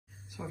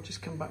So I've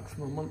just come back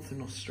from a month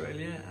in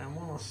Australia, and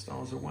whilst I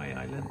was away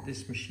I lent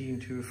this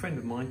machine to a friend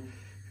of mine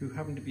who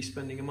happened to be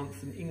spending a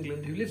month in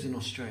England, who lives in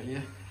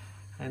Australia,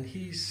 and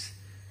he's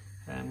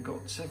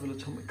got several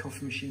atomic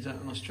coffee machines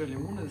out in Australia.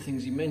 And one of the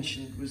things he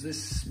mentioned was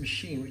this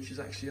machine, which is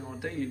actually our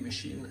daily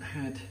machine, that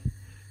had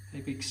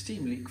a big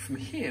steam leak from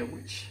here,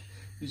 which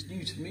was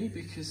new to me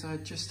because I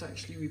just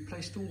actually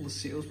replaced all the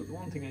seals, but the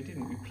one thing I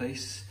didn't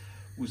replace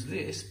was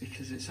this,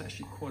 because it's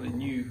actually quite a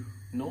new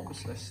knob.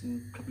 It's less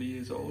than a couple of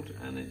years old,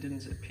 and it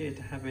didn't appear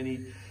to have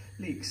any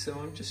leaks. So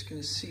I'm just going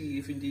to see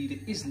if indeed it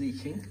is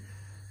leaking,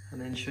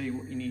 and then show you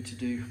what you need to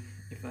do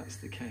if that's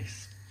the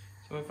case.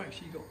 So I've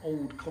actually got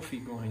old coffee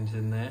grinds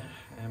in there,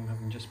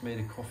 having just made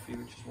a coffee,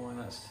 which is why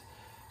that's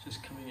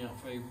just coming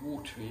out very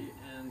watery.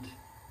 And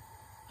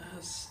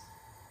as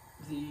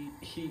the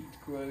heat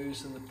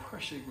grows and the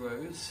pressure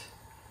grows,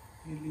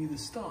 you'll either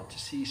start to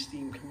see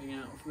steam coming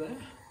out of there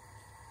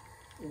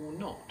or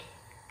not.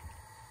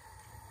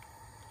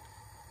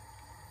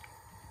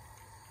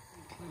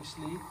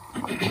 Closely,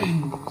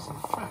 there's in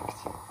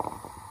fact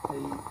a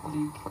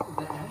leak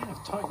there.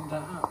 I've tightened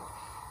that up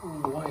all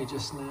the way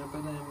just now,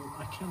 but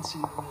I can see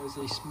that there's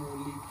a small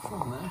leak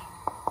from there.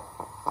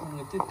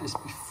 When I did this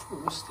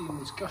before, steam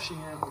was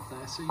gushing out of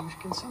there, so you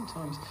can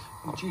sometimes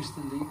reduce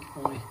the leak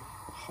by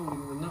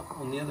holding the nut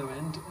on the other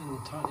end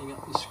and tightening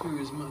up the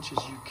screw as much as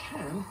you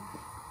can.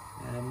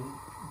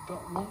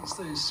 But once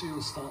those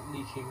seals start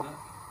leaking,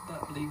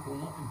 that leak will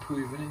not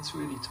improve, and it's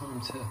really time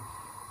to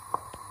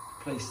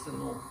replace the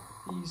knob.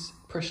 These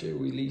pressure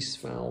release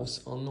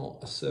valves are not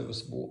a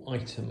serviceable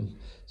item.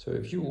 So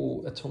if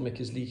your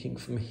atomic is leaking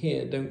from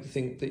here, don't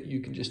think that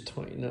you can just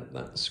tighten up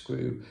that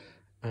screw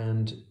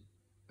and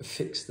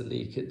fix the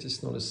leak. It's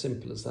just not as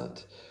simple as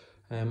that.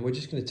 We're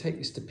just going to take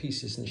this to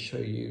pieces and show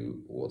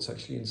you what's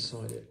actually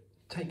inside it.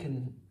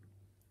 Taken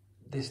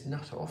this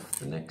nut off,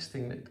 the next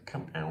thing that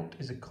come out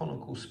is a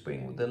conical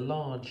spring with the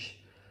large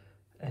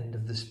end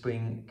of the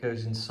spring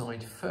goes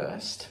inside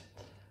first.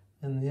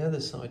 And the other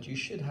side, you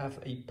should have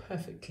a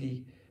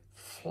perfectly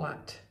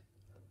flat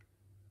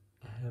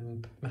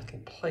metal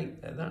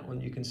plate there. That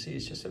one you can see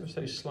is just ever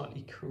so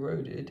slightly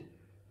corroded.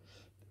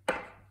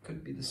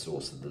 Could be the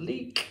source of the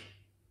leak.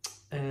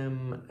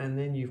 And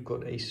then you've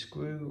got a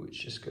screw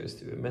which just goes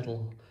through a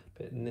metal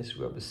bit in this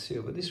rubber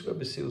seal. But this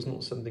rubber seal is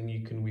not something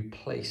you can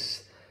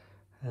replace,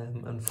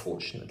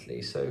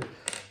 unfortunately. So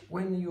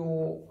when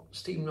your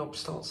steam knob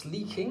starts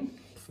leaking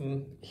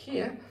from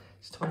here,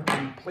 it's time to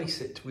replace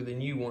it with a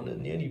new one,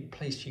 and the only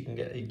place you can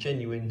get a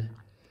genuine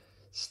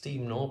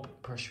steam knob,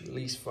 pressure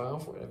release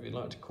valve, whatever you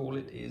like to call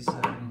it, is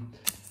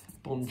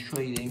Bond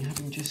Trading.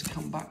 Having just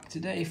come back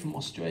today from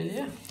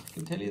Australia, I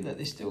can tell you that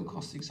they still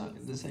cost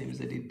exactly the same as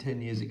they did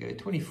 10 years ago,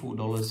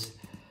 $24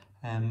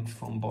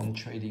 from Bond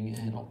Trading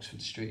in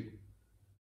Oxford Street.